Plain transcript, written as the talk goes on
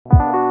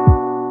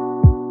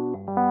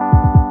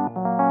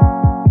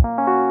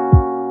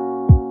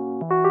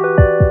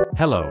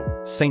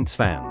Hello, Saints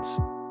fans.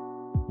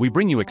 We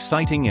bring you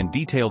exciting and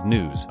detailed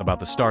news about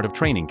the start of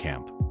training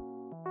camp.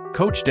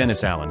 Coach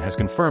Dennis Allen has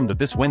confirmed that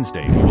this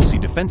Wednesday we will see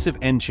defensive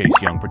end Chase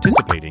Young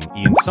participating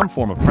in some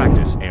form of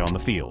practice on the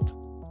field.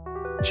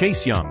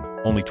 Chase Young,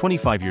 only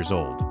 25 years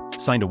old,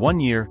 signed a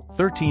one-year,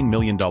 $13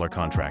 million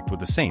contract with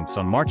the Saints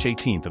on March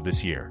 18th of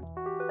this year.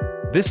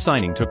 This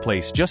signing took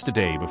place just a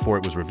day before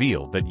it was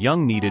revealed that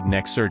Young needed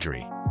neck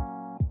surgery.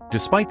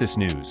 Despite this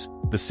news,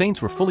 the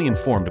Saints were fully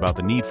informed about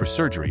the need for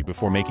surgery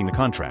before making the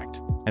contract,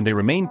 and they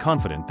remain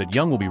confident that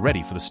Young will be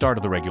ready for the start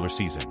of the regular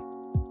season.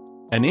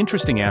 An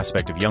interesting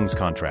aspect of Young's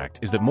contract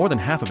is that more than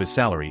half of his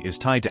salary is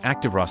tied to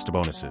active roster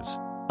bonuses,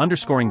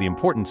 underscoring the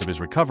importance of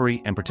his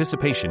recovery and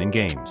participation in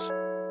games.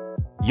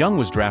 Young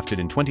was drafted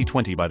in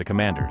 2020 by the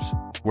Commanders,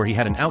 where he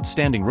had an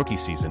outstanding rookie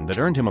season that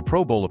earned him a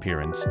Pro Bowl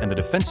appearance and the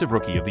Defensive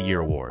Rookie of the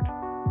Year award.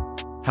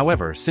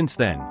 However, since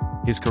then,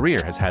 his career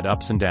has had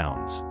ups and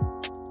downs.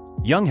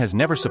 Young has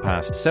never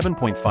surpassed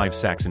 7.5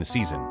 sacks in a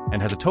season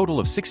and has a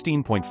total of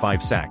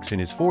 16.5 sacks in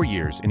his 4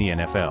 years in the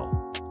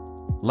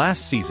NFL.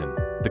 Last season,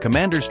 the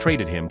Commanders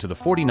traded him to the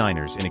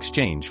 49ers in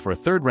exchange for a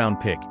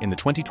third-round pick in the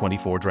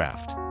 2024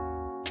 draft.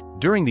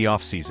 During the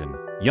offseason,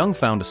 Young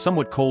found a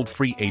somewhat cold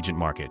free agent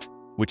market,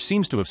 which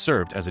seems to have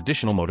served as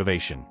additional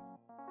motivation.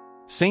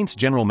 Saints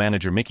general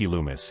manager Mickey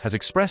Loomis has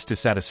expressed his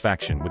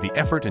satisfaction with the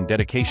effort and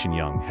dedication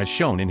Young has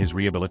shown in his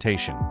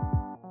rehabilitation.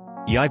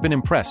 "I've been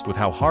impressed with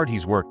how hard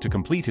he's worked to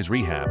complete his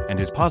rehab and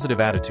his positive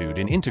attitude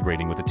in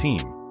integrating with the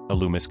team,"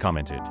 Loomis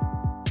commented.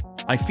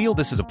 "I feel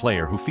this is a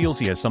player who feels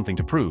he has something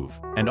to prove,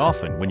 and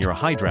often when you're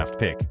a high draft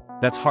pick,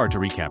 that's hard to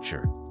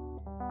recapture."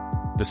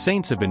 The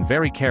Saints have been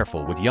very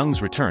careful with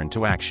Young's return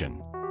to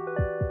action.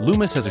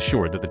 Loomis has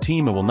assured that the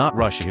team will not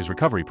rush his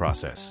recovery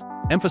process,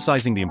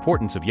 emphasizing the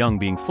importance of Young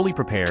being fully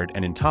prepared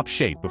and in top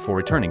shape before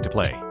returning to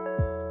play.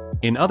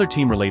 In other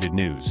team-related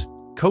news,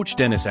 Coach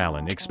Dennis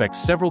Allen expects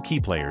several key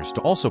players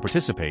to also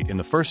participate in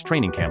the first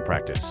training camp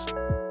practice.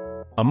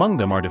 Among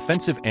them are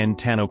defensive end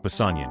Tanoh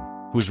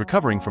Kpassagnon, who is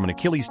recovering from an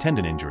Achilles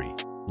tendon injury,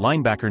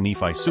 linebacker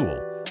Nephi Sewell,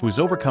 who is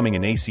overcoming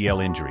an ACL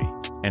injury,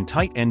 and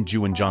tight end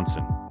Juwan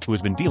Johnson, who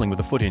has been dealing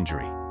with a foot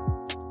injury.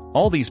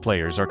 All these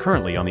players are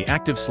currently on the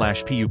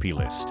active/PUP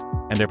list,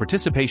 and their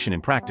participation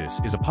in practice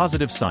is a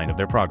positive sign of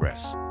their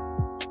progress.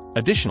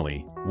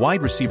 Additionally,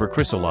 wide receiver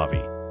Chris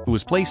Olave, who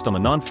was placed on the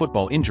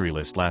non-football injury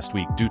list last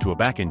week due to a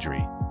back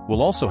injury,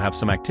 will also have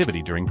some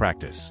activity during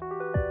practice.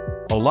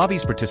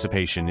 Olave's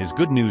participation is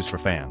good news for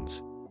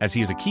fans, as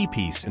he is a key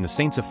piece in the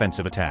Saints'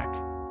 offensive attack.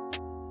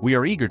 We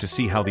are eager to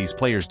see how these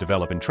players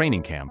develop in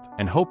training camp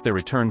and hope their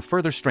return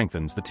further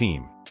strengthens the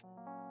team.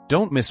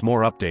 Don't miss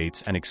more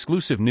updates and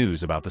exclusive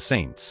news about the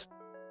Saints.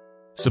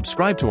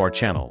 Subscribe to our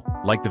channel,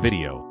 like the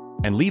video,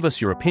 and leave us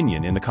your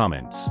opinion in the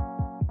comments.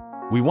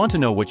 We want to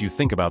know what you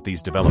think about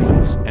these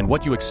developments and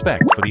what you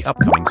expect for the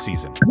upcoming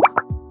season.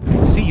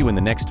 See you in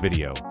the next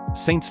video,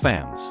 Saints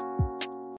fans.